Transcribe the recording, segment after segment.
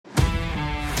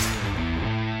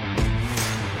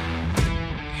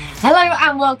Hello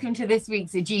and welcome to this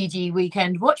week's GG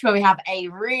Weekend Watch, where we have a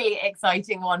really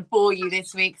exciting one for you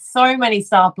this week. So many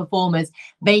star performers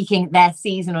making their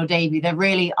seasonal debut. There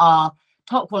really are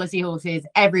top quality horses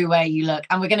everywhere you look.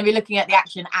 And we're going to be looking at the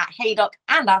action at Haydock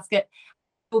and Ascot.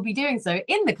 We'll be doing so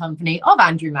in the company of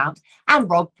Andrew Mount and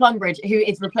Rob Plumbridge, who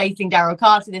is replacing Daryl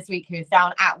Carter this week, who is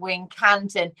down at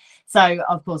Wincanton. So,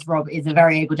 of course, Rob is a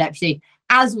very able deputy,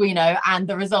 as we know, and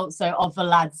the results of the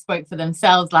lads spoke for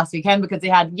themselves last weekend because they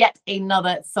had yet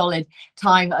another solid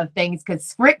time of things,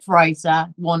 because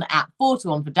Scriptwriter won at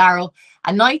 4-1 for Daryl,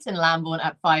 and Knight and Lambourne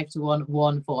at 5-1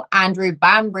 won for Andrew.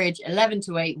 Banbridge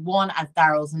 11-8 won as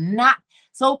Daryl's Nap.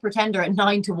 Sole Pretender at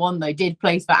 9-1 though did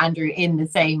place for Andrew in the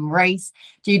same race.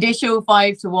 Judicial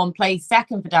 5-1 placed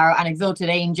second for Daryl, and Exalted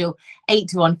Angel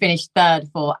 8-1 finished third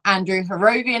for Andrew.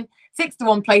 Harrovian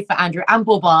 6-1 placed for Andrew, and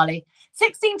Borbali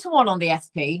 16-1 on the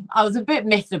SP. I was a bit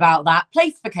miffed about that.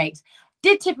 Placed for Kate.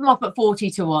 Did tip him off at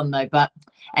 40-1 though, but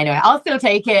anyway, I'll still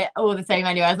take it all the same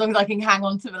anyway, as long as I can hang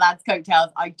on to the lads'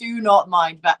 coattails. I do not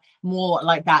mind, but more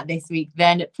like that this week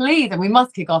then, please. And we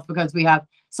must kick off because we have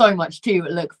so much to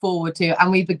look forward to.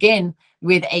 And we begin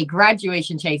with a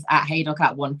graduation chase at Haydock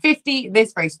at 150.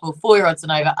 This race for 4-year-olds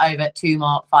and over 2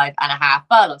 mark 5.5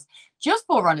 furlongs. Just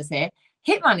 4 runners here.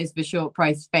 Hitman is the short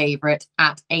price favourite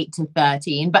at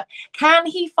 8-13. But can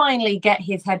he finally get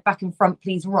his head back in front,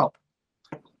 please, Rob?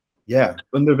 Yeah,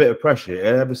 under a bit of pressure.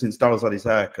 Ever since Daryl's had his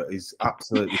haircut, he's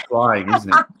absolutely flying,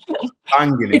 isn't he?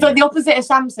 Banging. It's like the opposite of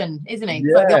Samson, isn't he?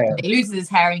 Yeah. Like he loses his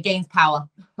hair and he gains power.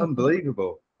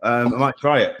 Unbelievable. I might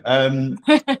try it. Can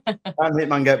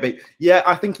Hitman get beat? Yeah,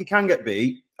 I think he can get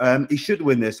beat. He should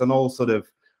win this on all sort of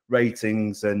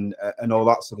ratings and all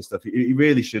that sort of stuff. He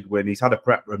really should win. He's had a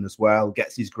prep run as well,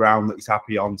 gets his ground that he's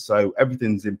happy on, so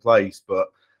everything's in place. But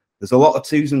there's a lot of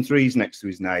 2s and 3s next to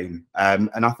his name, and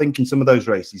I think in some of those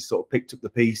races, he's sort of picked up the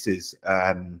pieces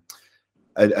and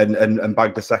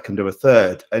bagged a second or a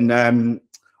third. And I'm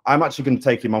actually going to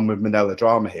take him on with Manila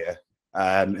Drama here,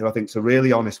 who I think is a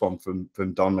really honest one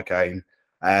from Don McCain.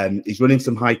 He's running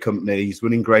some high company, he's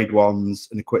winning grade 1s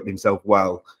and equipping himself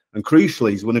well. And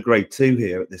crucially, he's won a grade 2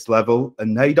 here at this level.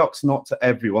 And Haydock's not to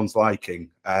everyone's liking,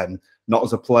 not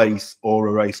as a place or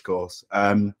a racecourse.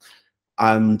 And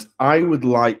I'd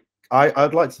like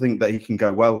to think that he can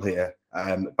go well here.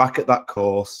 Back at that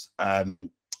course,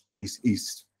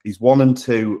 he's 1 and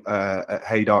 2 at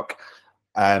Haydock.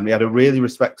 He had a really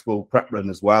respectable prep run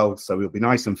as well, so he'll be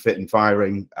nice and fit and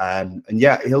firing. And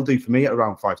yeah, he'll do for me at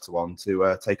around 5-1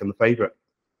 to take on the favourite.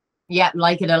 Yeah,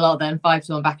 like it a lot then.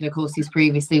 5-1 back in the course he's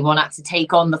previously won at to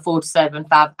take on the 4-7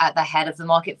 Fab at the head of the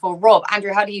market for Rob.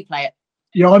 Andrew, how do you play it?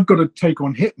 Yeah, I've got to take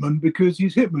on Hitman because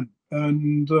he's Hitman,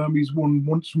 and he's won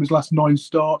once from his last 9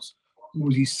 starts. What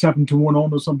was he, 7-1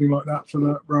 on or something like that for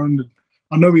that round? And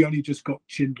I know he only just got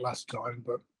chinned last time,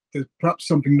 but there's perhaps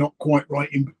something not quite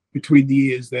right in between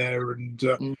the ears there. And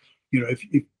you know, if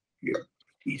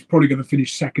he's probably going to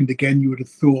finish second again, you would have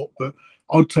thought. But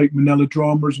I'd take Manila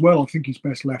Drama as well. I think he's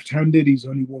best left-handed. He's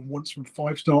only won once from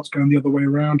 5 starts going the other way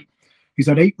around. He's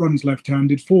had 8 runs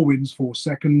left-handed, 4 wins, 4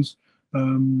 seconds.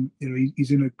 You know,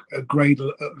 he's in a grade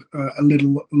a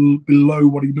little below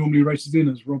what he normally races in,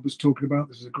 as Rob was talking about.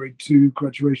 This is a grade 2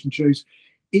 graduation chase.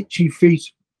 Itchy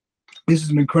Feet. This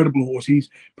is an incredible horse. He's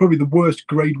probably the worst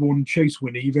grade 1 chase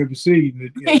winner you've ever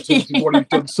seen. You know, in terms of what he's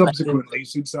done subsequently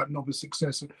since that novice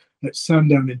success at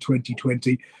Sandown in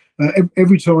 2020.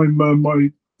 Every time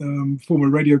my former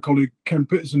radio colleague Ken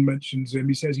Peterson mentions him,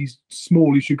 he says he's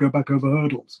small, he should go back over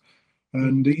hurdles.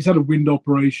 And he's had a wind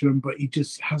operation, but he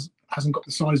just hasn't got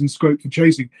the size and scope for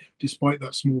chasing, despite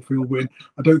that small field win.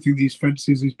 I don't think these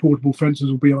portable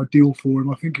fences will be ideal for him.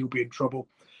 I think he'll be in trouble.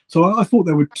 So I thought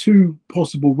there were 2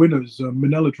 possible winners,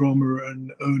 Manila Drama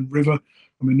and Earn River.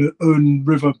 I mean, Earn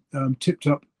River tipped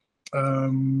up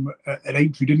at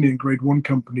Aintree, didn't he, in grade 1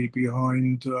 company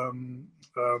behind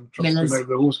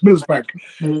Miller's Bank.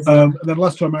 And then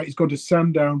last time out, he's gone to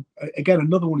Sandown. Again,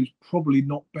 another one who's probably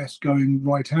not best going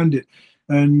right-handed.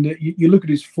 And you look at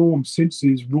his form since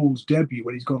his rules debut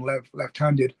when he's gone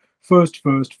left-handed. First,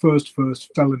 fell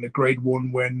in the grade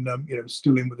 1 when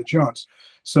still in with a chance.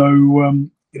 So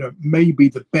maybe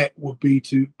the bet would be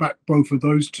to back both of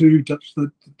those 2,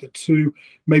 the 2,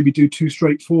 maybe do 2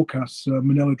 straight forecasts,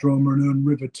 Manila Drama and Earn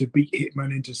River, to beat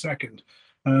Hitman into second.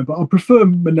 But I prefer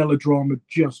Manila Drama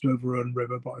just over Earn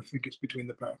River, but I think it's between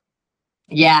the pair.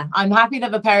 Yeah, I'm happy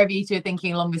that the pair of you two are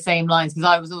thinking along the same lines, because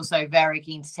I was also very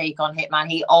keen to take on Hitman.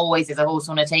 He always is a horse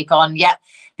I want to take on. Yet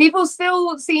people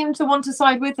still seem to want to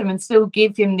side with him and still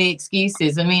give him the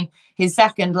excuses. I mean, his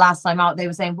second last time out, they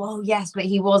were saying, well, yes, but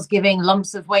he was giving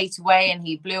lumps of weight away and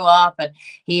he blew up and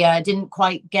he didn't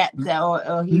quite get there,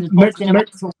 or he was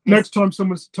next time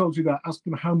someone's told you that, ask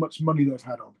them how much money they've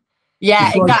had on.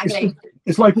 Yeah, exactly.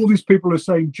 It's like all these people are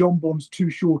saying John Bond's too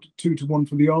short at 2-1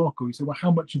 for the Arkle. You say, well, how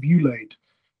much have you laid?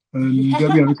 And you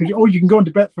can go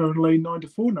into Betfair and lay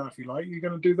 9-4 now if you like. You're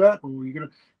going to do that, or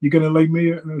you're going to lay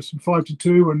me at some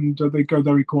 5-2, and they go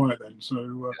very quiet then.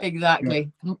 So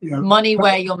exactly, money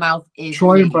where your mouth is.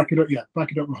 Try and back it up. Yeah,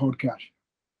 back it up with hard cash.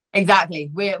 Exactly,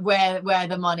 where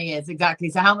the money is. Exactly.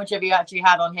 So how much have you actually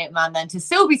had on Hitman then to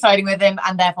still be siding with him,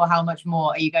 and therefore how much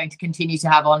more are you going to continue to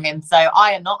have on him? So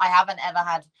I haven't ever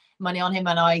had money on him,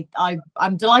 and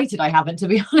I'm delighted I haven't, to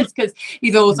be honest, because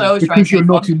he's also always trying to. Because you're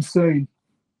not insane.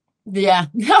 Yeah,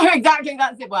 no, exactly.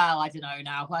 That's it. Well, I don't know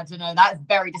now. I don't know. That's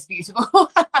very disputable.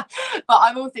 But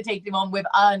I'm also taking him on with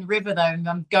Earn River, though. And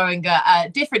I'm going a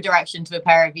different direction to a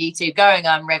pair of you two, going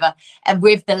Earn River and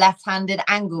with the left-handed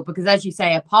angle. Because as you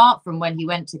say, apart from when he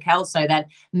went to Kelso, then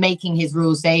making his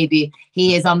rules debut,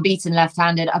 he is unbeaten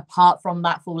left-handed apart from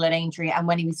that fall at Aintree. And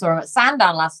when we saw him at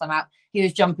Sandown last time out, he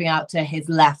was jumping out to his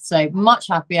left. So much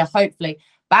happier, hopefully,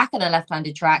 back at a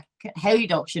left-handed track.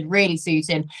 Haydock should really suit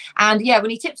him. And yeah, when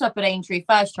he tipped up at Aintree,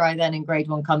 first try then in Grade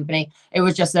 1 company, it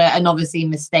was just an obviously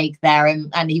mistake there.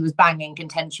 And he was banging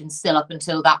contention still up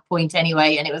until that point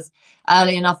anyway. And it was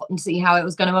early enough to see how it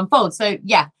was going to unfold. So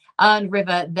yeah, Earn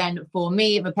River then for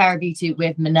me, the pair of you two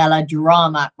with Manila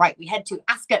Drama. Right, we head to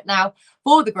Ascot now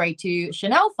for the Grade 2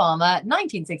 Chanel Farmer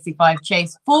 1965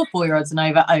 chase for 4-year-olds and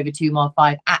over 2 mile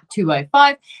 5 at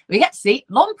 2:05. We get to see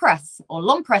Lompress or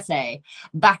Lompresse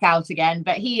back out again,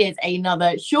 but he is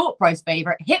another short price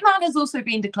favourite. Hitman has also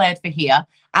been declared for here,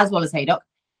 as well as Haydock.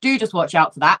 Do just watch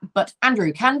out for that. But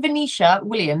Andrew, can Venetia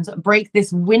Williams break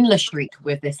this winless streak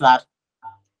with this lad?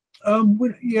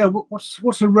 Yeah,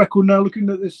 what's her record now? Looking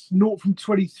at this, 0 from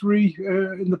 23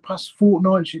 in the past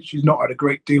fortnight. She's not had a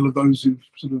great deal of those who've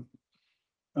sort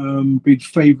of been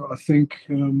favourite, I think,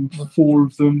 4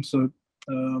 of them. So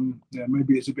yeah,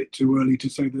 maybe it's a bit too early to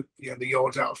say that the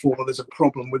yards out of form, there's a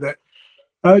problem with it.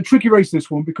 Tricky race this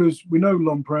one, because we know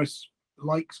Lompress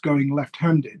likes going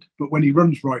left-handed, but when he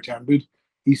runs right-handed,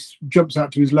 he jumps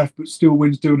out to his left but still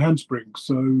wins doing handsprings.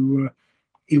 So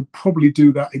he'll probably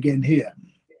do that again here.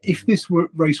 If this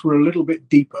race were a little bit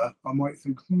deeper, I might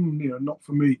think, not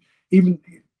for me. Even,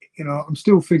 I'm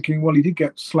still thinking, well, he did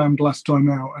get slammed last time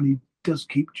out, and he does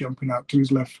keep jumping out to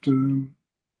his left, on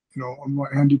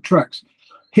right-handed tracks.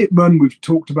 Hitman, we've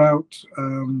talked about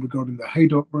regarding the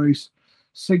Haydock race.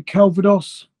 St.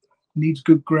 Calvados needs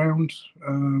good ground.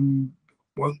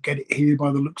 Won't get it here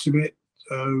by the looks of it.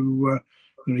 So,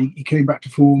 he came back to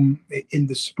form in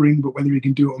the spring, but whether he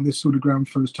can do it on this sort of ground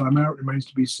first time out remains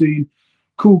to be seen.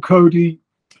 Cool Cody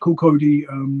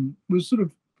was sort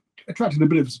of attracted a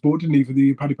bit of support, didn't he, for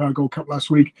the Paddy Power Gold Cup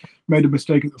last week? Made a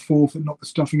mistake at the 4th and knocked the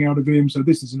stuffing out of him. So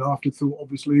this is an afterthought,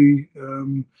 obviously,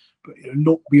 but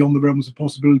not beyond the realms of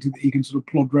possibility that he can sort of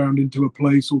plod round into a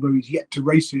place, although he's yet to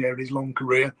race here in his long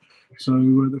career. So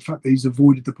the fact that he's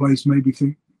avoided the place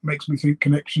makes me think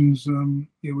Connections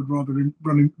would rather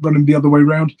run him the other way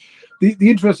round. The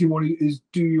interesting one is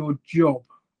Do Your Job.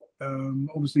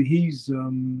 Obviously, he's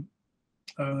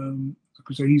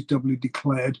he's doubly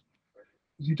declared.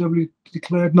 Is he doubly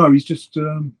declared? No, he's just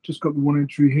got the one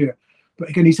entry here. But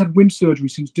again, he's had wind surgery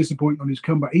since disappointing on his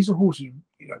comeback. He's a horse who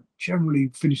generally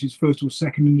finishes first or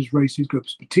second in his races,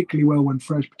 goes particularly well when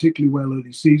fresh, particularly well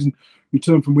early season.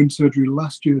 Returned from wind surgery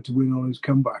last year to win on his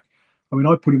comeback. I mean,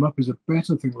 I put him up as a bet,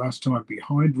 I think, last time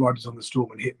behind Riders on the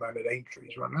Storm and Hitman at Aintree.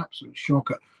 He's run an absolute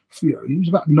shocker. He was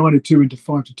about 9-2 into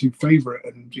 5-2 favourite,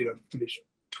 and finished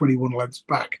 21 lengths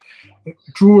back.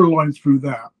 Draw a line through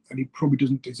that, and he probably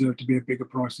doesn't deserve to be a bigger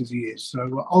price as he is.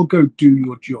 So I'll go Do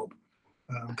Your Job.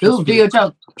 Cool, Do Your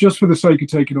Job. Just for the sake of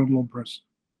taking on Lompress.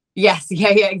 Yes, yeah,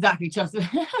 exactly. Just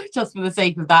for the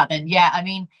sake of that, then. Yeah, I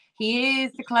mean, he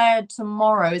is declared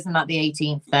tomorrow, isn't that the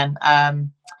 18th then?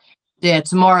 Yeah,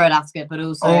 tomorrow at Ascot, but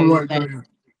also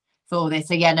for this.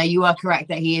 So yeah, no, you are correct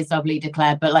that he is doubly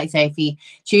declared. But like I say, if he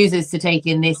chooses to take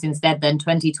in this instead, then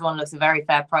 20-1 looks a very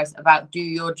fair price. About Do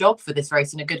Your Job for this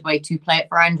race, and a good way to play it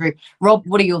for Andrew. Rob,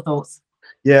 what are your thoughts?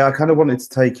 Yeah, I kind of wanted to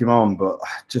take him on, but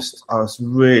I was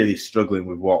really struggling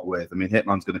with what with. I mean,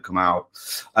 Hitman's going to come out.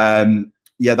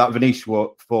 Yeah, that Venetia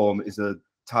form is a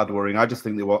tad worrying. I just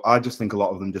think a lot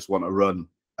of them just want to run,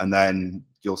 and then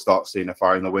you'll start seeing a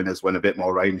fire in the winners when a bit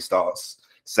more rain starts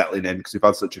settling in, because we've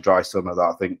had such a dry summer that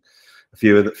I think a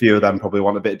few of them probably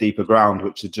want a bit deeper ground,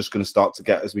 which is just going to start to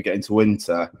get as we get into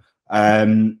winter.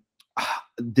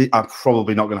 I'm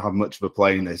probably not going to have much of a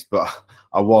play in this, but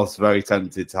I was very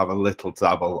tempted to have a little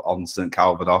dabble on St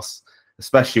Calvados,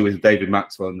 especially with David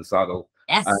Maxwell in the saddle.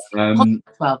 Yes.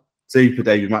 Well, super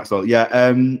David Maxwell.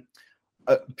 Yeah.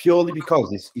 Purely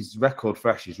because his record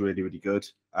fresh is really, really good.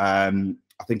 I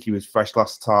think he was fresh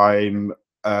last time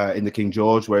in the King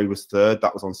George, where he was third.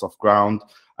 That was on soft ground.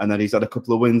 And then he's had a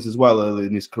couple of wins as well early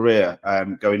in his career,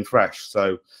 going fresh.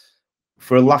 So,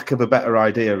 for a lack of a better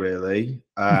idea, really,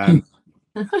 I'll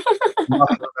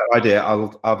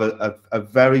have a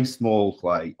very small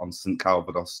play on St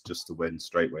Calvados just to win,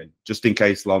 straight win, just in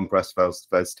case Long Press fails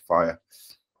to fire.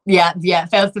 Yeah,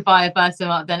 fails to fire first time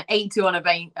up. Then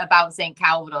 8-1 about St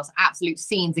Calvados. Absolute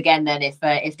scenes again. Then if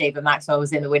David Maxwell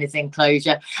was in the winners'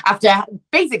 enclosure after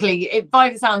basically, by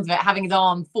the sounds of it, having his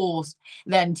arm forced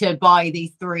then to buy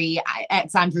these 3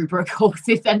 ex-Andrew Brook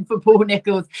horses, and for Paul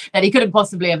Nicholls that he couldn't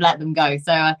possibly have let them go.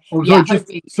 So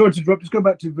sorry to interrupt. Just go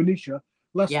back to Venetia.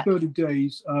 Last 30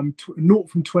 days, 0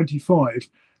 from 25.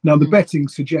 Now, the betting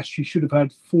suggests she should have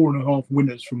had 4.5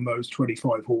 winners from those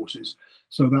 25 horses.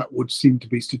 So that would seem to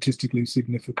be statistically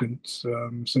significant.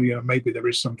 So, yeah, maybe there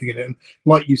is something in it. And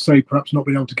like you say, perhaps not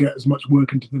being able to get as much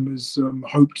work into them as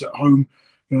hoped at home,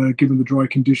 given the dry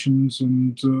conditions.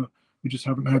 And we just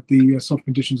haven't had the soft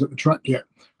conditions at the track yet,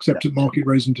 except at Market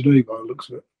Rasen today, by the looks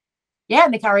of it. Yeah,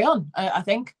 and they carry on, I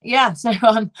think. Yeah, so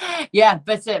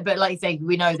but like you say,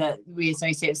 we know that we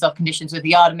associate soft conditions with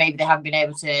the yard, and maybe they haven't been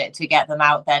able to get them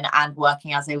out then and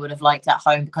working as they would have liked at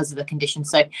home because of the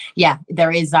conditions. So yeah,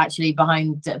 there is actually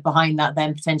behind that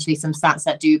then potentially some stats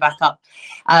that do back up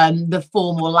the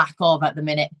form or lack of at the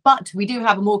minute. But we do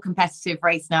have a more competitive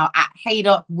race now at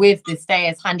Haydock with the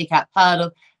Stayers Handicap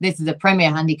Hurdle. This is a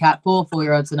premier handicap for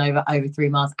 4-year-olds and over 3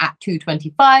 miles at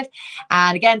 225.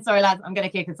 And again, sorry lads, I'm going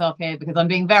to kick us off here because I'm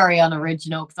being very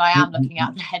unoriginal because I am looking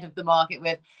at the head of the market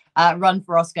with Run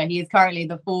for Oscar. He is currently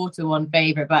the 4-1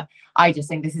 favourite, but I just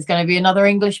think this is going to be another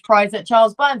English prize that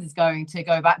Charles Burns is going to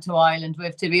go back to Ireland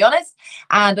with, to be honest.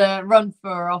 And Run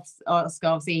for Oscar,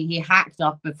 obviously, he hacked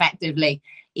up effectively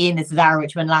in this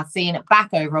Zarowich when last seen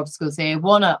back over obstacles here.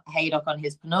 Won at Haydock on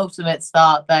his penultimate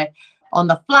start though. On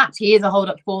the flat, he is a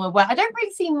hold-up performer where I don't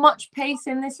really see much pace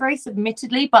in this race,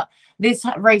 admittedly, but this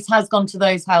race has gone to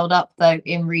those held up, though,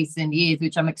 in recent years,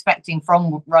 which I'm expecting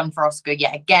from Run for Oscar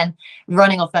yet again,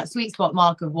 running off that sweet spot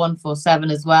mark of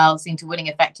 147 as well, seen to winning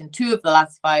effect in 2 of the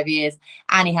last 5 years,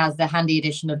 and he has the handy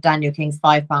addition of Daniel King's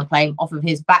 £5 claim off of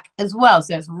his back as well.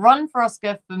 So it's Run for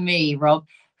Oscar for me, Rob.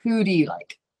 Who do you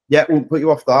like? Yeah, we'll put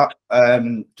you off that.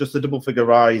 Just a double figure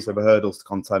rise of a hurdles to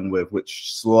contend with,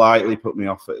 which slightly put me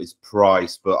off at his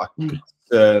price, but I could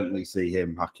certainly see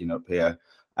him hacking up here.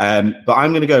 But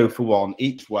I'm going to go for one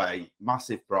each way,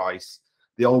 massive price.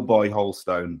 The Old Boy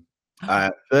Holstone,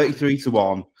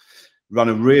 33-1, ran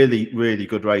a really, really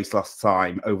good race last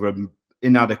time over an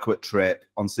inadequate trip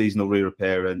on seasonal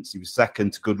reappearance. He was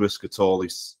second to Good Risk at All.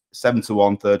 He's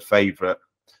 7-1, third favourite.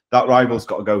 That rival's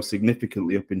got to go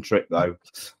significantly up in trip, though.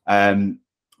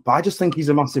 But I just think he's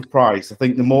a massive price. I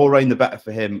think the more rain, the better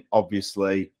for him,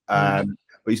 obviously. But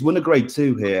he's won a Grade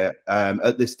 2 here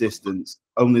at this distance.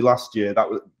 Only last year,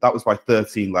 that was by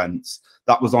 13 lengths.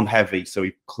 That was on heavy, so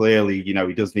he clearly,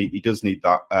 he does need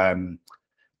that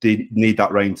need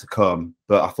that rain to come.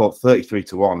 But I thought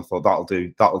 33-1. I thought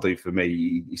that'll do for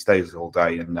me. He stays all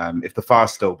day, and if the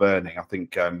fire's still burning, I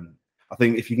think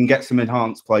if you can get some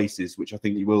enhanced places, which I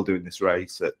think you will do in this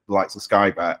race at the likes of Sky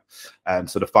Bet,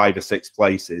 sort of 5 or 6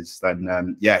 places,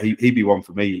 then he'd be one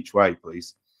for me each way,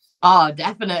 please. Oh,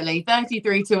 definitely.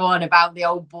 33-1 about the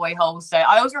Old Boy Holstone.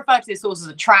 I always refer to this horse as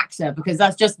a tractor because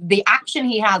that's just the action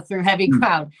he has through heavy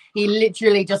ground. He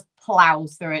literally just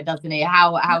plows through it, doesn't he?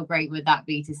 How great would that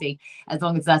be to see? As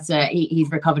long as that's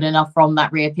he's recovered enough from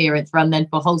that reappearance run then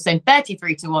for Holstone.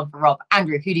 33-1 for Rob.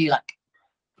 Andrew, who do you like?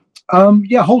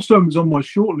 Holstone was on my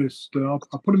shortlist.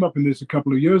 I put him up in this a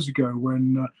couple of years ago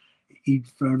when he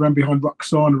ran behind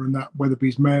Roxana in that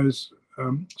Weatherby's Mares.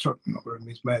 Not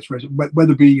Weatherby's Mares race,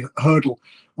 Weatherby Hurdle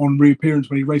on reappearance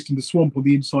when he raced in the swamp on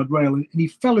the inside rail, and he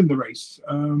fell in the race.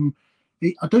 I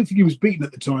don't think he was beaten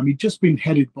at the time. He'd just been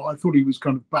headed, but I thought he was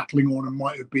kind of battling on and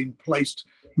might have been placed,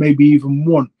 maybe even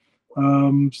won.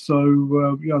 I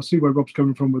see where Rob's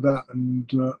coming from with that,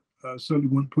 and certainly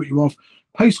won't put you off.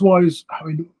 Pace-wise, I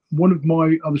mean, one of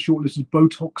my other shortlisters,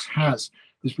 Botox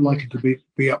is likely to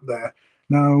be up there.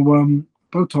 Now,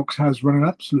 Botox has run an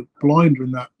absolute blinder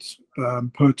in that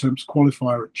per-temps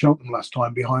qualifier at Cheltenham last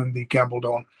time behind the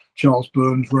gambled-on Charles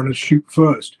Burns runner Shoot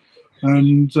First.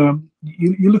 And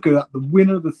you look at that, the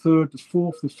winner, the third, the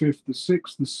fourth, the fifth, the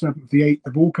sixth, the seventh, the eighth,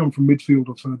 they've all come from midfield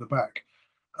or further back.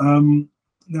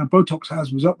 Now, Botox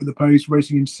Has was up with the pace,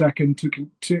 racing in second, took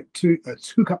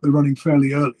up the running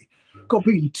fairly early, got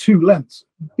beaten 2 lengths,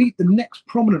 beat the next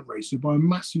prominent racer by a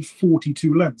massive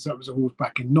 42 lengths. That was a horse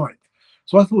back in ninth.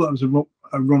 So I thought that was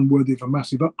a run worthy of a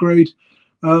massive upgrade.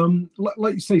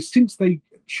 Like you say, since they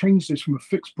changed this from a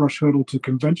fixed brush hurdle to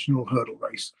conventional hurdle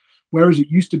race, whereas it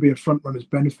used to be a front runner's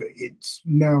benefit, it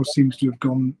now seems to have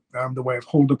gone the way of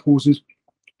hold-up horses.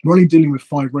 We're only dealing with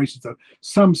 5 races, though.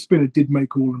 Sam Spinner did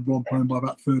make all and Ron Pine by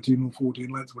about 13 or 14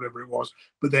 lengths, whatever it was.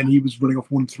 But then he was running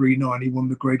off 139. He won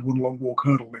the Grade 1 long walk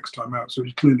hurdle next time out, so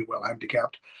he's clearly well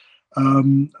handicapped. I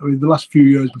mean, the last few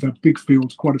years, we've had big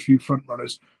fields, quite a few front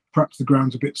runners. Perhaps the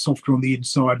ground's a bit softer on the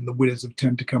inside, and the winners have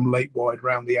tend to come late wide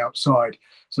round the outside.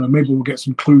 So maybe we'll get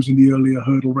some clues in the earlier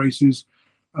hurdle races.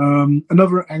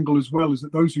 Another angle as well is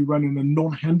that those who ran in a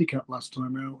non-handicap last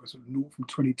time out, sort of 0 from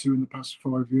 22 in the past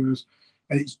 5 years,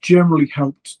 and it's generally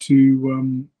helped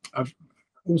to have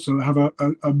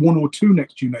a 1 or 2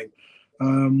 next year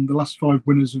name. The last 5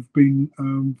 winners have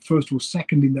been first or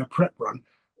second in their prep run,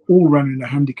 all ran in a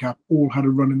handicap, all had a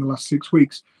run in the last 6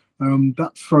 weeks.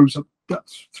 That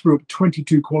threw up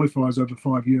 22 qualifiers over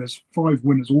 5 years, 5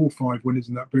 winners, all 5 winners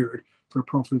in that period, for a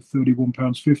profit of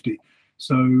 £31.50.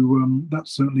 So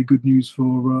that's certainly good news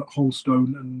for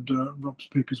Holstone and Rob's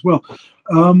pick as well.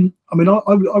 I mean,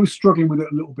 I was struggling with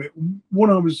it a little bit. One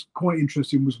I was quite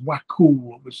interested in was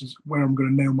Wakul, which is where I'm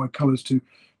going to nail my colours to,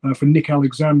 for Nick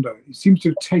Alexander. It seems to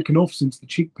have taken off since the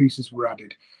cheek pieces were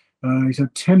added. He's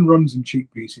had 10 runs in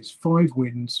cheek pieces, 5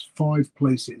 wins, 5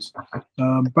 places.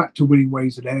 Back to winning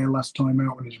ways at Ayr last time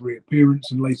out in his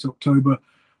reappearance in late October.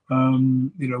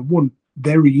 Won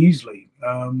very easily.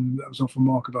 That was off a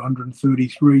mark of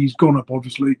 133. He's gone up,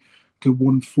 obviously, to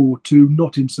 142.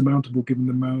 Not insurmountable given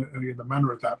the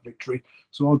manner of that victory.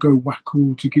 So I'll go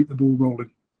Wakul to keep the ball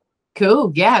rolling.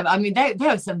 Cool. Yeah. I mean, there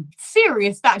was some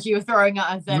serious stats you were throwing at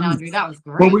us then, Andrew. That was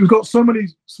great. Well, we've got so many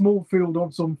small field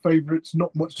odds-on favourites,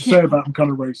 not much to say about them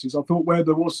kind of races. I thought where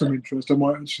there was some interest, I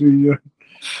might actually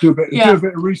do a bit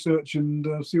of research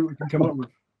and see what we can come up with.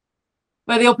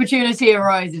 Where the opportunity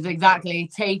arises, exactly.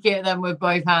 Take it then with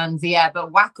both hands. Yeah,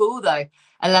 but Wakul though,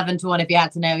 11-1 if you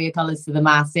had to nail your colours to the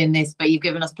mass in this. But you've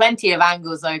given us plenty of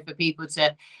angles though for people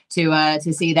to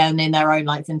see them in their own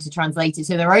lights and to translate it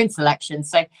to their own selections.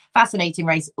 So fascinating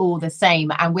race all the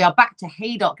same. And we are back to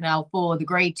Haydock now for the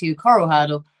Grade 2 Coral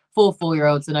Hurdle for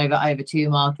 4-year-olds and over 2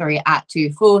 mile 3 at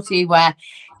 240, where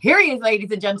here he is,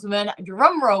 ladies and gentlemen.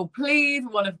 Drum roll, please.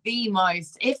 One of the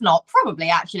most, if not probably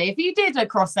actually, if you did a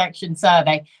cross-section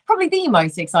survey, probably the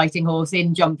most exciting horse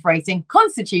in jump racing,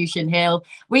 Constitution Hill.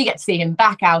 We get to see him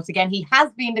back out again. He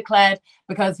has been declared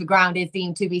because the ground is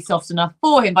deemed to be soft enough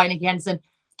for him by Nicky Henderson.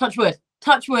 Touch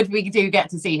wood, we do get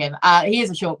to see him. He is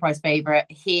a short price favourite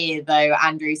here though,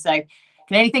 Andrew. So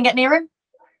can anything get near him?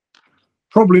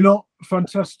 Probably not.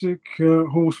 Fantastic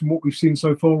horse from what we've seen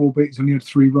so far, albeit he's only had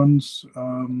 3 runs,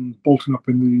 bolting up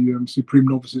in the Supreme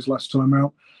Novices last time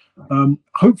out.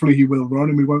 Hopefully he will run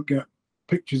and we won't get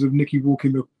pictures of Nicky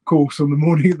walking the course on the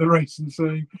morning of the race and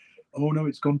saying, oh no,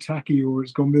 it's gone tacky or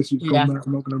it's gone this, it's gone that,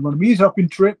 I'm not going to run him. He's up in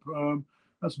trip.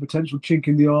 That's a potential chink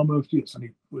in the armour. It's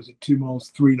only, 2 miles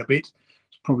 3 and a bit.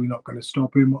 It's probably not going to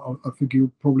stop him. I think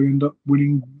he'll probably end up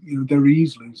winning very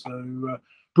easily. So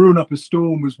Brewing Up a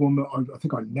Storm was one that I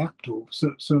think I napped or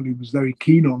certainly was very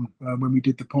keen on when we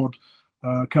did the pod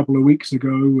a couple of weeks ago,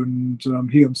 and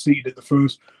he unseated at the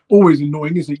first. Always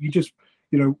annoying, isn't it? You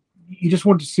just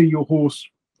want to see your horse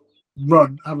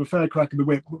run, have a fair crack in the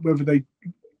whip, whether they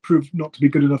prove not to be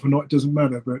good enough or not, it doesn't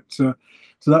matter. But so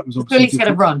that was obviously he's going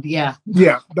to run, yeah.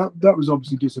 Yeah, that was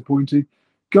obviously disappointing.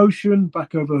 Goshen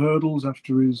back over hurdles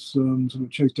after his sort of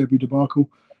Chase debut debacle.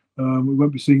 We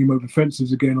won't be seeing him over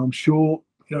fences again, I'm sure.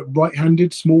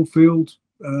 Right-handed, small field,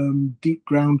 deep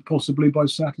ground possibly by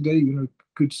Saturday.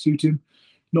 Could suit him.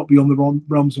 Not beyond the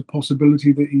realms of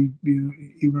possibility that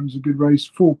he runs a good race.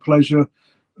 Full Pleasure,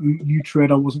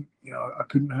 Utrecht, I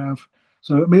couldn't have.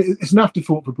 So I mean, it's an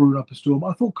afterthought for Brewing Up a Storm.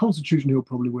 I thought Constitution Hill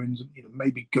probably wins.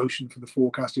 Maybe Goshen for the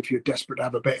forecast if you're desperate to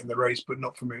have a bet in the race, but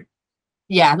not for me.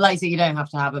 Yeah, like I said, you don't have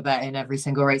to have a bet in every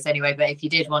single race anyway. But if you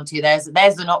did want to, there's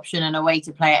an option and a way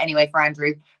to play it anyway for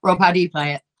Andrew. Rob, how do you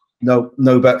play it?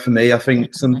 No bet for me. I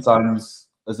think sometimes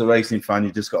as a racing fan,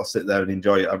 you just got to sit there and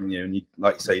enjoy it, haven't you? And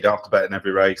like you say, you don't have to bet in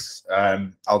every race.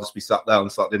 I'll just be sat there on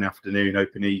Saturday afternoon,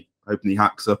 hoping he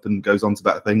hacks up and goes on to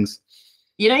better things.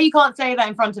 You can't say that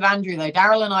in front of Andrew, though.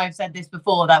 Daryl and I have said this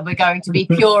before, that we're going to be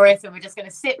purists and we're just going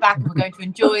to sit back and we're going to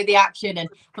enjoy the action and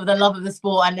for the love of the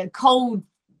sport. And the cold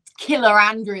killer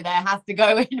Andrew there has to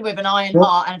go in with an iron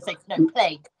heart and say, no,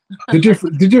 play.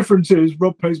 The difference is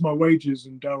Rob pays my wages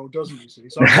and Daryl doesn't, you see.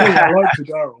 So I say what I like to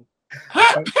Daryl.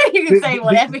 You can say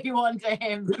whatever you want to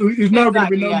him. He's now going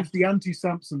to be known Exactly, as the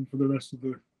anti-Samson for the rest of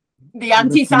the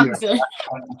anti-Samson.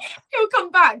 He'll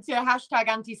come back to hashtag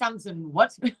anti-Samson.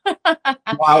 What? Out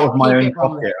of my Keep own it rolling.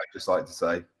 pocket, I just like to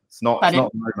say. It's not Pardon?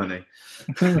 my money.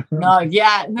 No,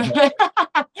 yeah.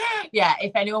 Yeah,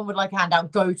 if anyone would like a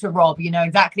handout, go to Rob. You know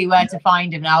exactly where to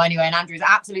find him now anyway. And Andrew's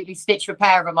absolutely stitched a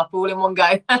pair of them up all in one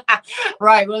go.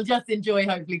 Right, we'll just enjoy,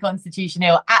 hopefully, Constitution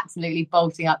Hill absolutely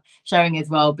bolting up, showing his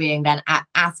well-being then at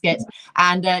Ascot.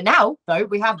 And now, though,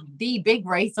 we have the big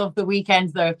race of the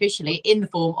weekend, though, officially in the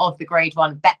form of the Grade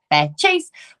 1 Betfair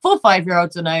Chase for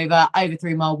 5-year-olds and over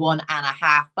 3 mile,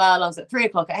 1.5 furlongs at 3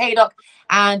 o'clock at Haydock.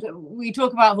 And we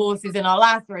talk about horses in our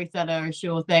last race that are a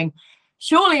sure thing.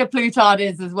 Surely a Plutard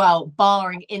is as well,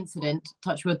 barring incident.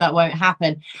 Touch wood, that won't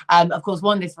happen. Of course,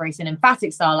 won this race in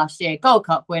emphatic style last year, Gold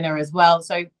Cup winner as well.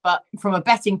 So, but from a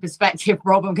betting perspective,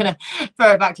 Rob, I'm going to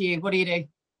throw it back to you. What do you do?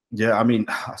 Yeah, I mean,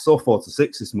 I saw 4 to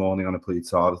 6 this morning on a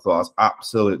Plutard. I thought that was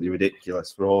absolutely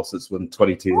ridiculous for a horse that's won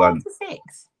 22 lengths. 4 to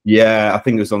 6. Yeah, I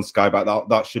think it was on Sky Bet.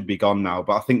 That should be gone now.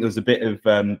 But I think there was a bit of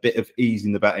ease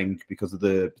in the betting because of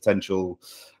the potential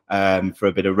for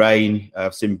a bit of rain.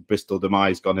 I've seen Bristol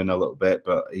Demise gone in a little bit,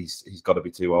 but he's got to be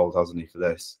too old, hasn't he, for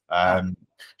this?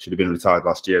 Should have been retired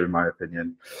last year, in my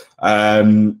opinion.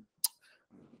 The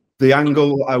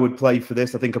angle I would play for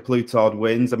this, I think a Plutard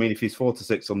wins. I mean, if he's 4 to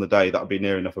 6 on the day, that would be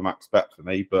near enough a max bet for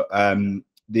me. But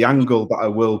the angle that I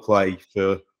will play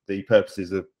for the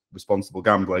purposes of responsible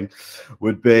gambling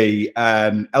would be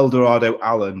Eldorado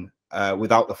Allen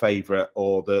without the favourite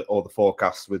or the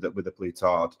forecast with the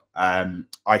Plutard.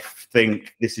 I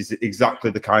think this is exactly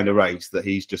the kind of race that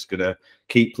he's just going to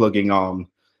keep plugging on.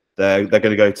 They're going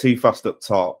to go too fast up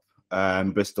top.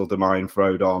 Bristol Demine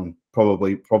throwed on,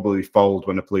 probably fold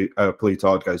when a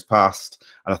Plutard goes past.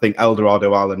 And I think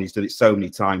Eldorado Allen, he's done it so many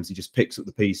times, he just picks up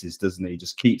the pieces, doesn't he? He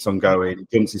just keeps on going,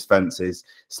 jumps his fences,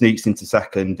 sneaks into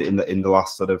second in the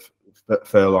last sort of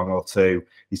furlong or two.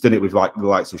 He's done it with like the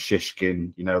likes of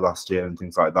Shishkin, last year and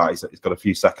things like that. He's got a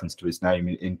few seconds to his name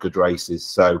in good races.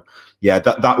 So yeah,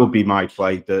 that would be my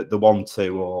play, the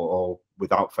 1-2 or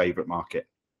without favourite market.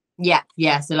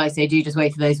 Yeah. So like I say, do just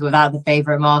wait for those without the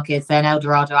favourite markets. Then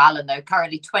Eldorado Allen, though,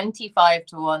 currently 25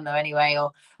 to 1, though, anyway.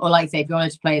 Or like I say, if you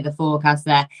wanted to play the forecast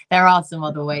there are some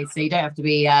other ways. So you don't have to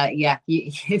be,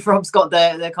 if Rob's got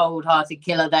the cold-hearted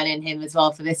killer then in him as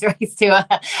well for this race to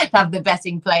have the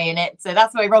betting play in it. So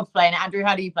that's the way Rob's playing it. Andrew,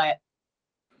 how do you play it?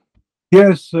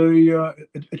 Yeah, so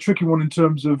a tricky one in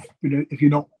terms of, if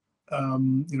you're not,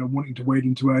 wanting to wade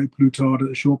into a Plutard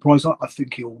at a short price, I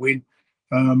think he'll win.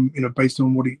 Based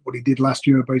on what he did last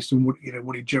year, based on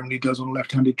what he generally does on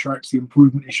left-handed tracks, the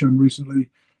improvement he's shown recently.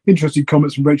 Interesting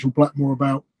comments from Rachel Blackmore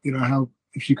about how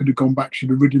if she could have gone back, she'd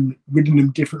have ridden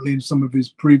him differently in some of his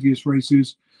previous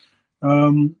races.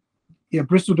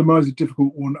 Bristol Demise is a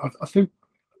difficult one. I think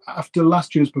after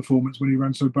last year's performance when he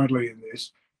ran so badly in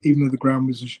this, even though the ground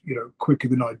was quicker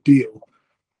than ideal,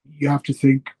 you have to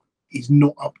think he's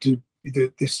not up to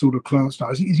this sort of class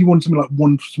now. Is he won something like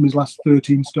 1 from his last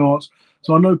 13 starts?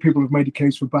 So I know people have made a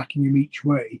case for backing him each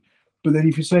way, but then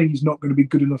if you're saying he's not going to be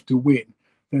good enough to win,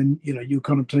 then you're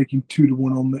kind of taking 2 to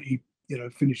 1 on that he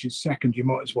finishes second. You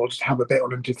might as well just have a bet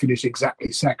on him to finish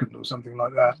exactly second or something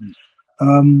like that.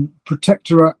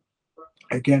 Protectorate,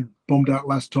 again, bombed out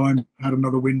last time, had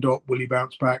another wind up. Will he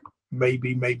bounce back?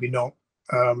 Maybe not.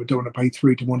 I don't want to pay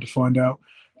 3 to 1 to find out.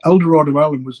 Eldorado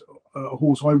Allen was a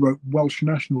horse I wrote Welsh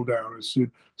National down as.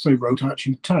 So wrote,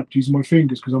 actually tapped using my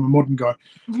fingers because I'm a modern guy.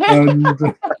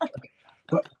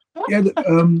 But yeah,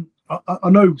 I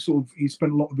know sort of he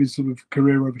spent a lot of his sort of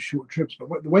career over short trips,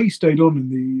 but the way he stayed on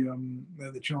in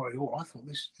the Charlie Hall, I thought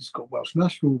this got Welsh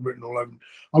National written all over him.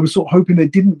 I was sort of hoping they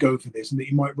didn't go for this and that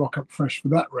he might rock up fresh for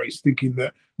that race, thinking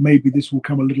that maybe this will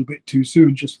come a little bit too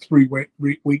soon, just 3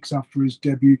 weeks after his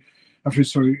debut. After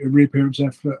his reappearance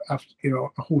after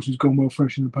a horse who's gone well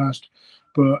fresh in the past.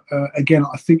 But again,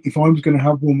 I think if I was going to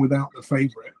have one without the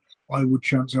favourite, I would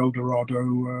chance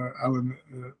Eldorado Allen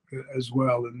as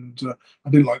well. And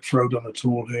I didn't like Frodon at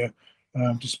all here,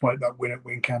 despite that win at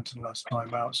Wincanton last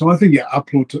time out. So I think, A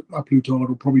Plutard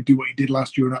will probably do what he did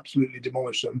last year and absolutely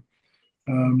demolish them.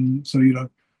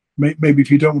 Maybe if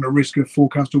you don't want to risk a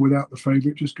forecaster without the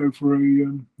favourite, just go for a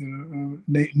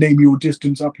name your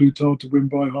distance A Plutard to win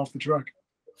by half the track.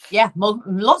 Yeah,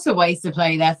 lots of ways to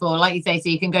play, therefore, like you say. So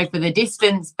you can go for the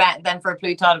distance bet then for a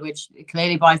Plutard, which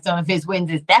clearly by some of his wins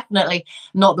is definitely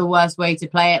not the worst way to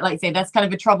play it. Like you say, that's kind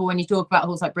of a trouble when you talk about a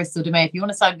horse like Bristol Demay. If you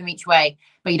want to side them each way,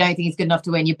 but you don't think he's good enough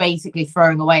to win, you're basically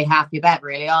throwing away half your bet,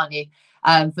 really, aren't you?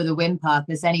 for the win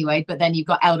purpose anyway. But then you've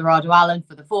got Eldorado Allen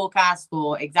for the forecast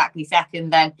for exactly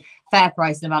second, then fair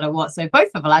price no matter what. So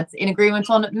both of the lads in agreement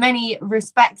on many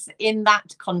respects in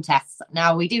that contest.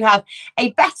 Now we do have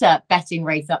a better betting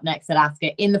race up next at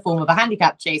Ascot in the form of a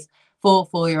handicap chase for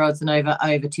 4-year-olds and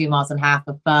over 2 miles and a half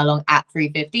of furlong at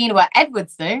 3:15, where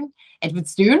Edwardstone,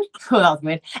 oh, that was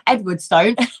weird,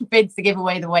 Edwardstone bids to give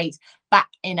away the weight back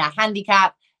in a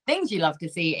handicap. Things you love to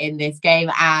see in this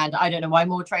game, and I don't know why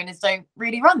more trainers don't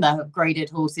really run the graded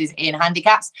horses in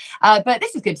handicaps, but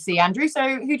this is good to see, Andrew.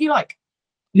 So who do you like?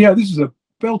 Yeah, this is a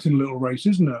belting little race,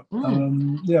 isn't it?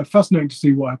 Yeah, fascinating to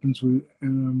see what happens with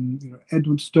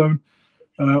Edwardstone,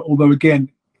 although again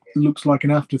it looks like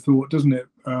an afterthought, doesn't it?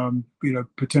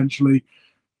 Potentially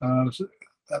so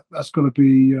that's got to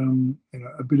be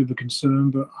a bit of a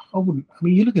concern, but I wouldn't. I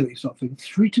mean, you look at it, sort of thing,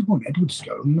 3-1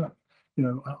 Edwardstone.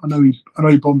 I know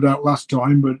he bombed out last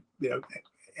time, but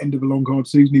end of a long hard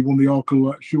season, he won the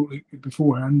Arkle shortly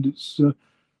beforehand. It's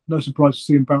no surprise to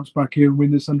see him bounce back here and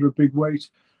win this under a big weight.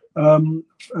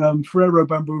 Ferrero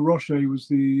Bamboo Rocher was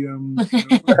the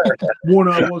one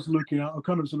I was looking at. I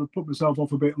kind of sort of put myself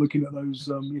off a bit looking at those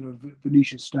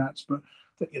Venetia stats, but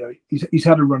he's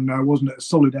had a run now, wasn't it? A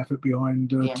solid effort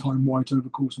behind Time White over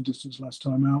course and distance last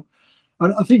time out,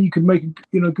 and I think you could make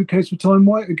a good case for Time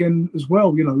White again as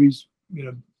well. He's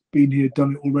been here,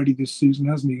 done it already this season,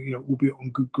 hasn't he? Albeit on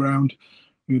good ground.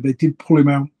 They did pull him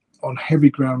out on heavy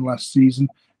ground last season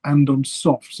and on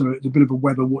soft, so it's a bit of a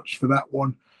weather watch for that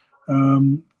one.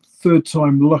 Third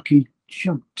time lucky,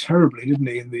 jumped terribly, didn't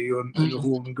he, in the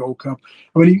Hall Gold Cup?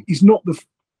 I mean, he's not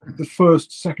the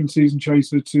first second season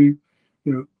chaser to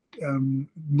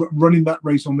running that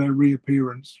race on their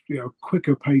reappearance.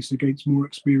 Quicker pace against more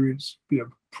experienced,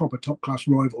 proper top class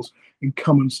rivals, and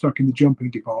come unstuck in the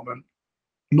jumping department.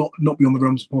 Not beyond the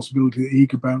realms of possibility that he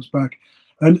could bounce back.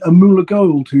 And Moolah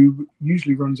Gold, who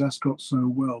usually runs Ascot so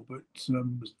well, but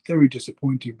was very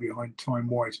disappointing behind Time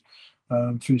White,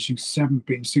 finishing 7th,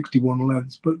 being 61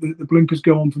 lengths. But the blinkers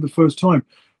go on for the first time.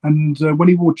 And when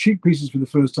he wore cheek pieces for the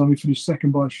first time, he finished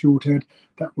second by a short head.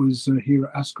 That was here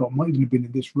at Ascot. Might even have been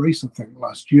in this race, I think,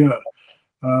 last year.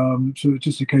 So it's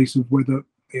just a case of whether,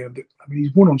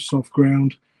 he's won on soft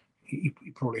ground. He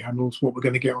probably handles what we're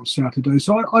going to get on Saturday.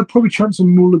 So I'd probably chance on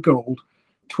Moolah Gold,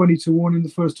 20-1 in the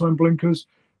first time blinkers.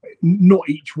 Not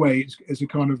each way. It's a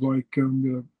kind of like I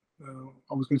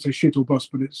was going to say shit or bust,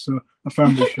 but it's a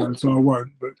family show, so I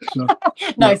won't. But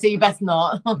no, so you best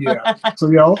not. Yeah.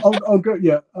 So yeah, I'll go.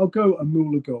 Yeah, I'll go a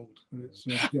Moolah Gold. It's,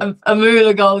 a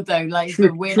Moolah Gold though, like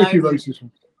the win tricky over. Race, this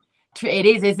one. It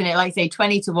is, isn't it? Like say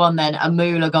 20-1, then a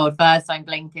Moolah Gold first time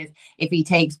blinkers. If he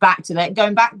takes back to that,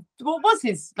 going back, what was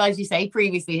his, as you say,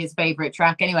 previously his favourite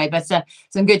track anyway. But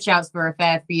some good shouts for a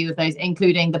fair few of those,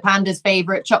 including the Panda's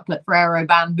favourite, Chocolate Ferrero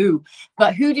Bamboo.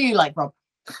 But who do you like, Rob?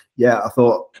 Yeah, I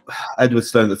thought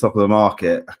Edwardstone at the top of the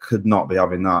market. I could not be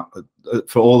having that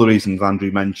for all the reasons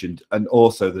Andrew mentioned, and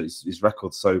also that his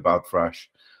record's so bad fresh.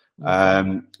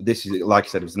 This is, like I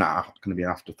said, it was not going to be an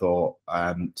afterthought,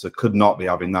 so could not be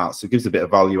having that. So it gives a bit of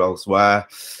value elsewhere.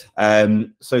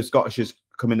 So Scottish is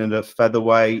coming in at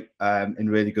featherweight, in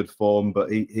really good form,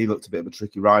 but he looked a bit of a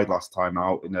tricky ride last time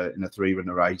out in a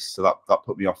 3-runner race, so that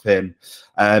put me off him.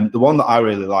 The one that I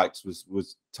really liked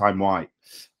was Time White.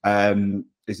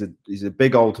 He's a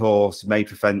big old horse made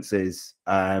for fences.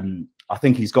 I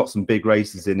think he's got some big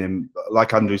races in him.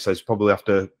 Like Andrew says, probably have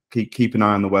to keep an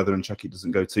eye on the weather and check it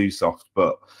doesn't go too soft.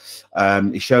 But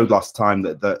he showed last time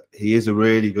that he is a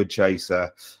really good chaser.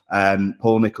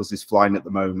 Paul Nicholls is flying at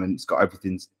the moment. He's got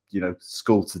everything,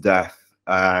 schooled to death.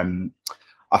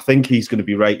 I think he's going to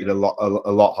be rated a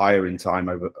lot higher in time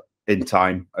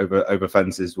over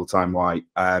fences. Will Time White.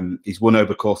 He's won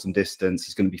over course and distance.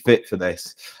 He's going to be fit for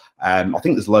this. I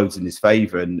think there's loads in his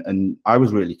favour, and I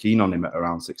was really keen on him at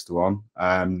around 6-1.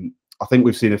 I think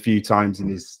we've seen a few times in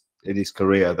his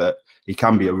career that he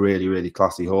can be a really, really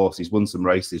classy horse. He's won some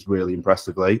races really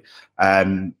impressively, but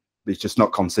it's just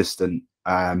not consistent.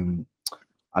 And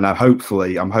I'm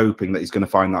hoping that he's going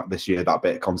to find that this year, that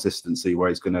bit of consistency where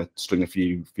he's going to string a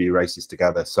few races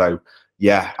together. So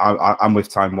yeah, I'm with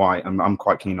Time White. I'm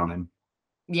quite keen on him.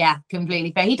 Yeah,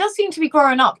 completely fair. He does seem to be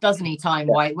growing up, doesn't he, Time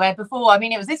White? Where before, I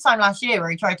mean, it was this time last year where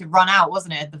he tried to run out,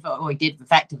 wasn't it? He did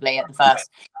effectively at the first.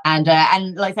 And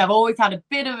like I've always had a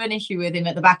bit of an issue with him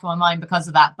at the back of my mind because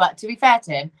of that. But to be fair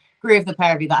to him, agree with the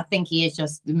pair of you that I think he is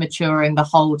just maturing the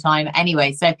whole time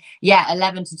anyway. So yeah,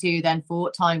 11-2 then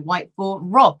for Time White for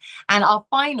Rob. And our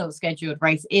final scheduled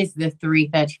race is the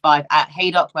 3:35 at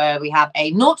Haydock, where we have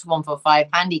a 0-145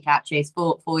 handicap chase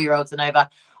for 4-year-olds and over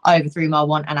over 3 mile,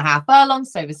 1.5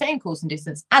 furlongs. So the same course and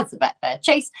distance as the Betfair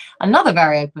Chase. Another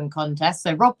very open contest.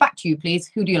 So Rob, back to you, please.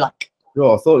 Who do you like?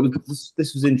 Sure, I thought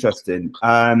this was interesting.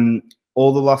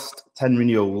 All the last 10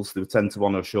 renewals, they were 10 to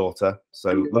 1 or shorter.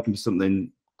 So looking for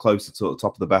something closer to the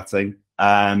top of the betting.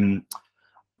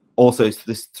 Also,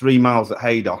 this 3 miles at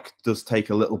Haydock does take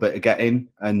a little bit of getting,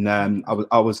 and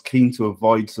I was keen to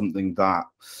avoid something that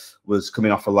was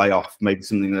coming off a layoff, maybe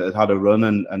something that had a run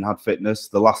and had fitness.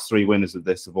 The last 3 winners of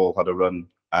this have all had a run,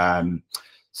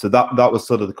 so that was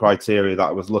sort of the criteria that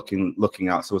I was looking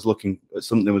at. So I was looking at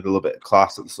something with a little bit of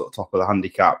class at the sort of top of the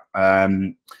handicap,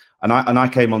 and I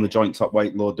came on the joint top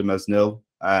weight. Lord de Mesnil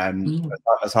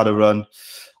has had a run.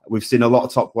 We've seen a lot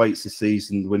of top weights this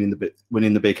season winning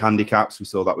the big handicaps. We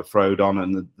saw that with Frodon,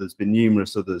 and there's been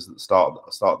numerous others at the start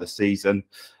of this season.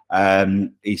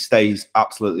 He stays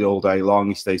absolutely all day long.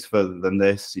 He stays further than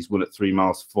this. He's won at 3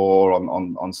 miles 4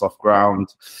 on soft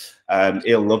ground.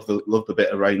 He'll love the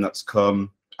bit of rain that's come.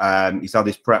 He's had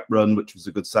his prep run, which was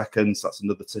a good second. So that's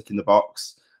another tick in the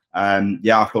box. I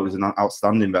thought it was an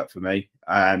outstanding bet for me.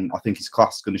 I think his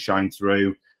class is going to shine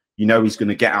through. You know, he's going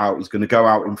to get out. He's going to go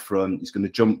out in front. He's going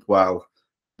to jump well.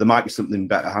 There might be something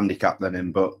better handicap than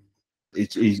him, but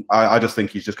I just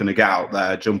think he's just going to get out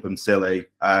there, jump him silly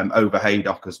over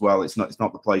Haydock as well. It's not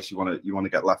the place you want to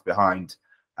get left behind.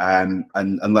 And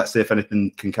let's see if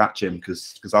anything can catch him,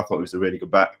 because I thought it was a really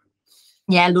good bet.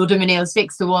 Yeah, Lord de Mesnil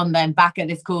 6 to 1 then back at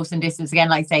this course and distance again.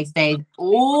 Like I say, stayed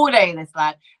all day. This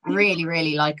lad, really,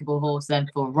 really likable horse. Then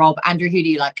for Rob, Andrew, who do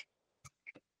you like?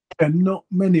 Not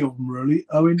many of them really.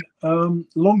 I mean,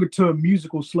 longer term,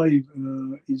 Musical Slave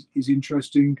is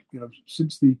interesting. You know,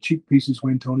 since the cheek pieces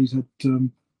went on, he's had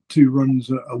 2 runs,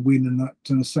 a win, and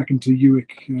that second to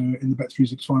Ewick in the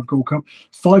Bet365 Gold Cup.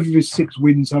 5 of his 6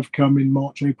 wins have come in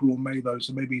March, April, or May, though.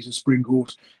 So maybe he's a spring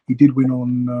horse. He did win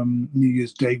on New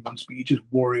Year's Day once, but you just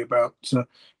worry about a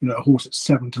horse at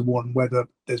 7 to 1, whether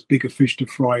there's bigger fish to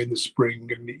fry in the spring,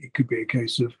 and it could be a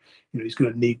case of he's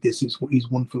going to need this. It's what he's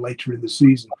won for later in the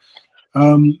season.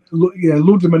 Lord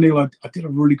de Mesnil, I did a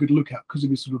really good look at because of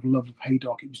his sort of love of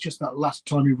Haydock. It was just that last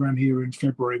time he ran here in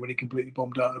February when he completely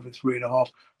bombed out over 3.5.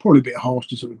 Probably a bit harsh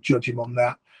to sort of judge him on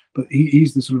that, but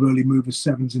he's the sort of early mover,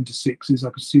 7s into 6s. I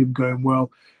could see him going well.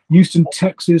 Houston,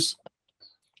 Texas,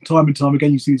 time and time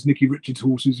again, you see these Nicky Richards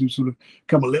horses who sort of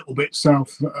come a little bit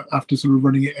south after sort of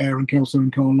running at Ayr and Kelso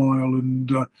and Carlisle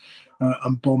and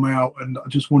bomb out. And I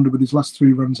just wonder, with his last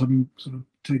 3 runs having sort of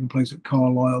taken place at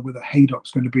Carlisle, whether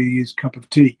Haydock's going to be his cup of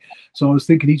tea. So I was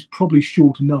thinking he's probably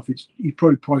short enough. He's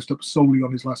probably priced up solely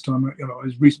on his last time,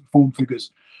 his recent form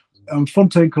figures.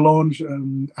 Fontaine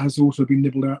Collage has also been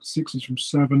nibbled out 6s from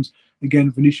 7s.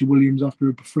 Again, Venetia Williams after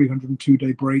a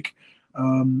 302-day break.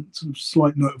 Some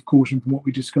slight note of caution from what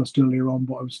we discussed earlier on,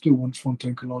 but I would still want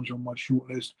Fontaine Collage on my short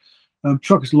list.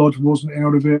 Truckers Lodge wasn't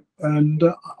out of it, and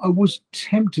I was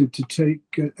tempted to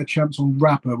take a chance on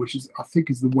Rapper, which I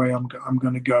think is the way I'm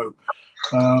going to go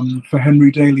for Henry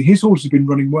Daly. His horse has been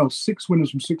running well, 6 winners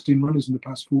from 16 runners in the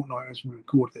past fortnight as we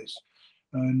record this,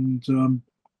 and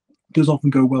does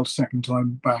often go well second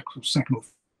time back, or second or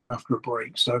after a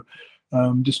break. So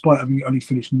despite having only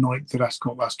finished 9th at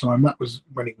Ascot last time, that was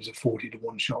when it was a 40 to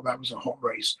 1 shot. That was a hot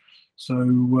race. So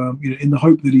in the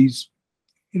hope that he's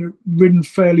ridden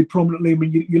fairly prominently. I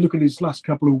mean, you look at his last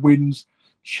couple of wins,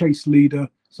 chase leader,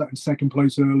 sat in second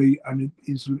place early, and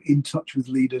is sort of in touch with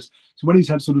leaders. So when he's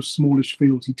had sort of smallish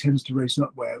fields, he tends to race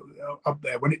up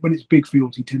there. When it's big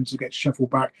fields, he tends to get shuffled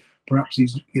back. Perhaps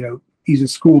he's a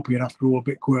Scorpion after all, a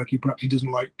bit quirky. Perhaps he doesn't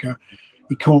like.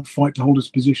 He can't fight to hold his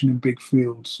position in big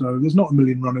fields. So there's not a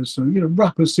million runners. So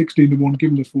Rapper 16 to 1,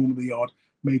 given the form of the yard,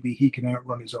 maybe he can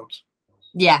outrun his odds.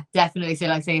 Yeah, definitely. So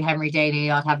like I say, Henry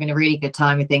Daly are having a really good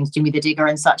time with things, Jimmy the Digger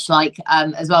and such like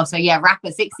as well. So yeah,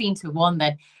 Rapper 16 to 1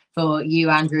 then for you,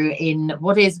 Andrew, in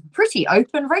what is pretty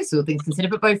open race, all things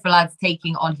considered, but both the lads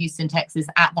taking on Houston, Texas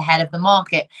at the head of the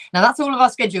market. Now that's all of our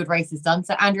scheduled races done.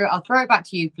 So Andrew, I'll throw it back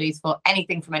to you, please, for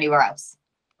anything from anywhere else.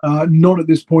 Not at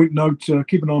this point. No,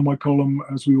 keep an eye on my column,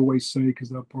 as we always say, because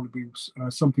there'll probably be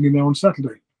something in there on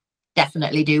Saturday.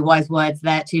 Definitely do. Wise words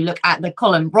there to look at the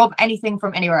column. Rob, anything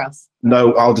from anywhere else?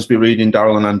 No, I'll just be reading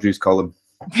Daryl and Andrew's column.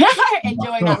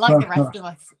 Enjoying that like the rest of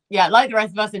us. Yeah, like the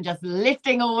rest of us, and just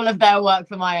lifting all of their work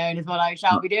for my own is what I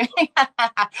shall be doing.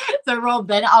 So Rob,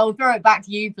 then I'll throw it back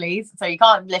to you, please. So you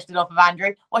can't lift it off of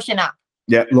Andrew. What's your nap?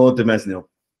 Yeah, Lord de Mesnil.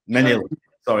 Menil.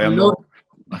 Sorry,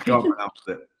 I can't pronounce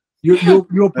it.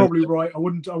 You're probably right. I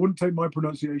wouldn't take my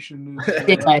pronunciation as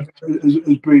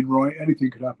being right.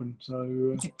 Anything could happen.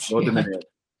 So Lord de Mesnil.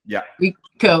 Yeah.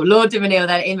 Cool. Lord de Mesnil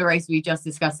then in the race we just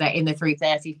discussed there in the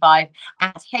 3:35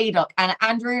 at Haydock. And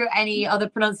Andrew, any other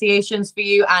pronunciations for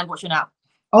you? And what's your nap?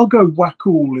 I'll go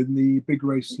Wackall in the big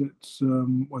race. That's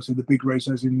the big race,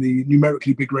 as in the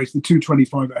numerically big race, the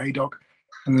 225 at Haydock,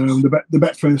 the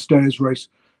Betfair Stairs race.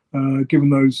 Given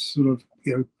those sort of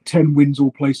 10 wins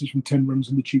all places from 10 runs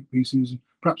in the cheap pieces, and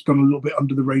perhaps gone a little bit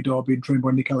under the radar, being trained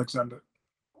by Nick Alexander.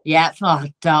 Yeah, oh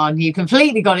darn, you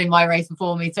completely got in my race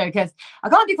before me. So because I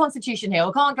can't do Constitution Hill,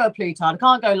 I can't go Plutard, I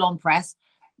can't go Long Press.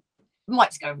 Might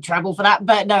just go treble for that,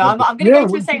 but no, I'm going to go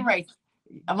to the same race.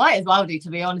 I might as well do, to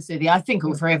be honest with you. I think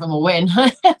all three of them will win.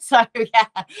 So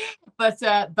yeah, but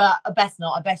best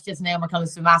not. I best just nail my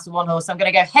colours for mass with one horse. So I'm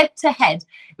going to go head to head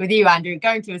with you, Andrew,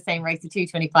 going to the same race, the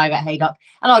 225 at Haydock,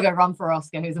 and I'll go Run for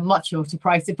Oscar, who's a much shorter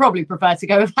price. I'd probably prefer to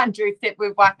go with Andrew, sit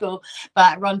with Wackall,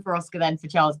 but Run for Oscar then for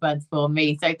Charles Burns for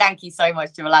me. So thank you so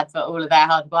much to the lads for all of their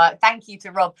hard work. Thank you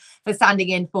to Rob for standing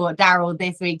in for Daryl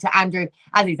this week. To Andrew,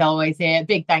 as he's always here,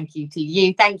 big thank you to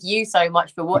you. Thank you so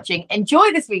much for watching.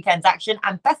 Enjoy this weekend's action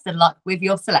and best of luck with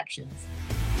your selections.